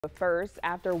But first,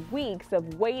 after weeks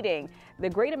of waiting,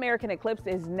 the Great American Eclipse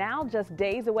is now just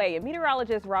days away. And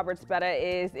meteorologist Robert Spetta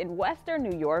is in western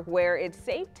New York, where it's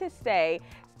safe to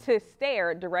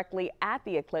stare directly at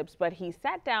the eclipse. But he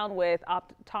sat down with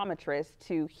optometrists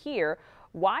to hear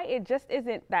why it just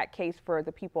isn't that case for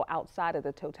the people outside of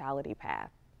the totality path.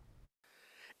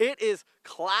 It is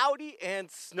cloudy and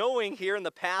snowing here in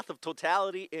the path of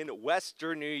totality in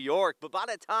western New York. But by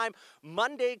the time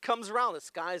Monday comes around, the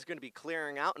sky is going to be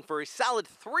clearing out. And for a solid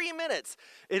 3 minutes,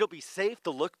 it'll be safe to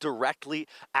look directly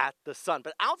at the sun.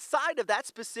 But outside of that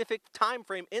specific time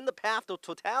frame in the path of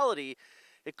totality,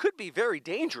 it could be very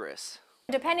dangerous.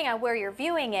 Depending on where you're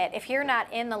viewing it, if you're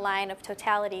not in the line of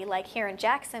totality like here in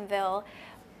Jacksonville,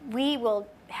 we will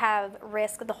have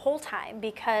risk the whole time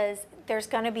because there's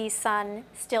going to be sun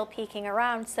still peeking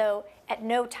around, so at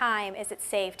no time is it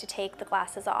safe to take the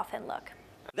glasses off and look.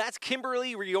 That's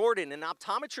Kimberly Riordan, an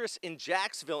optometrist in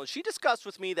Jacksonville, and she discussed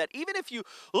with me that even if you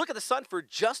look at the sun for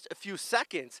just a few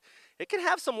seconds, it can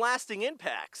have some lasting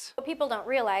impacts. What people don't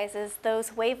realize is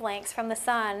those wavelengths from the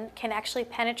sun can actually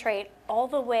penetrate all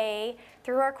the way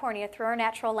through our cornea, through our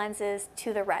natural lenses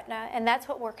to the retina, and that's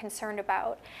what we're concerned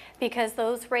about because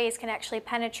those rays can actually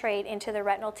penetrate into the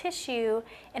retinal tissue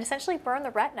and essentially burn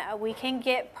the retina. We can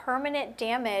get permanent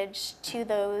damage to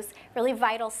those really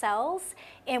vital cells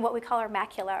in what we call our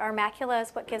macula. Our macula is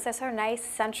what gives us our nice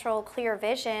central clear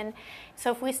vision.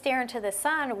 So if we stare into the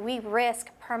sun, we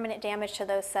risk permanent damage to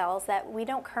those cells that we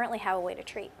don't currently have a way to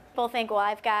treat. People think, well,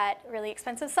 I've got really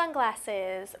expensive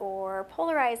sunglasses or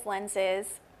polarized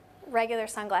lenses. Regular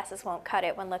sunglasses won't cut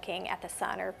it when looking at the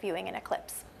sun or viewing an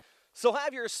eclipse. So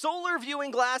have your solar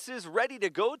viewing glasses ready to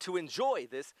go to enjoy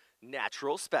this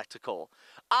natural spectacle.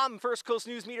 I'm First Coast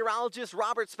News meteorologist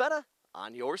Robert Spetta,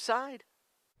 on your side.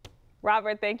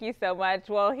 Robert, thank you so much.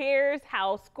 Well, here's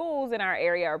how schools in our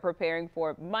area are preparing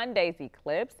for Monday's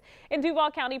eclipse. In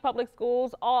Duval County Public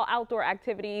Schools, all outdoor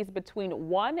activities between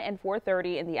 1 and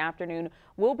 4:30 in the afternoon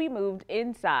will be moved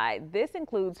inside. This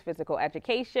includes physical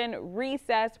education,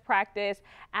 recess, practice,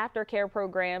 aftercare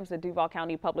programs. The Duval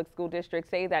County Public School District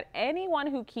say that anyone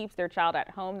who keeps their child at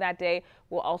home that day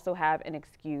will also have an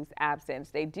excused absence.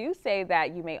 They do say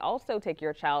that you may also take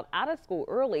your child out of school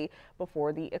early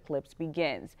before the eclipse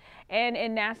begins. And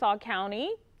in Nassau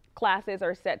County, classes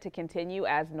are set to continue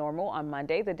as normal on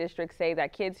Monday. The district say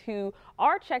that kids who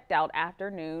are checked out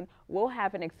after noon will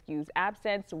have an excused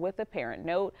absence with a parent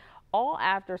note. All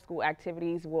after-school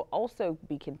activities will also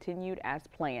be continued as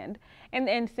planned. And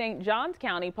in St. Johns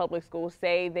County Public Schools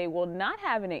say they will not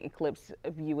have any eclipse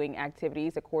viewing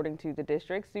activities. According to the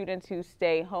district, students who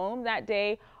stay home that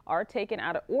day are taken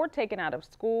out of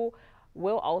school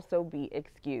will also be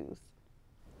excused.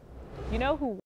 You know who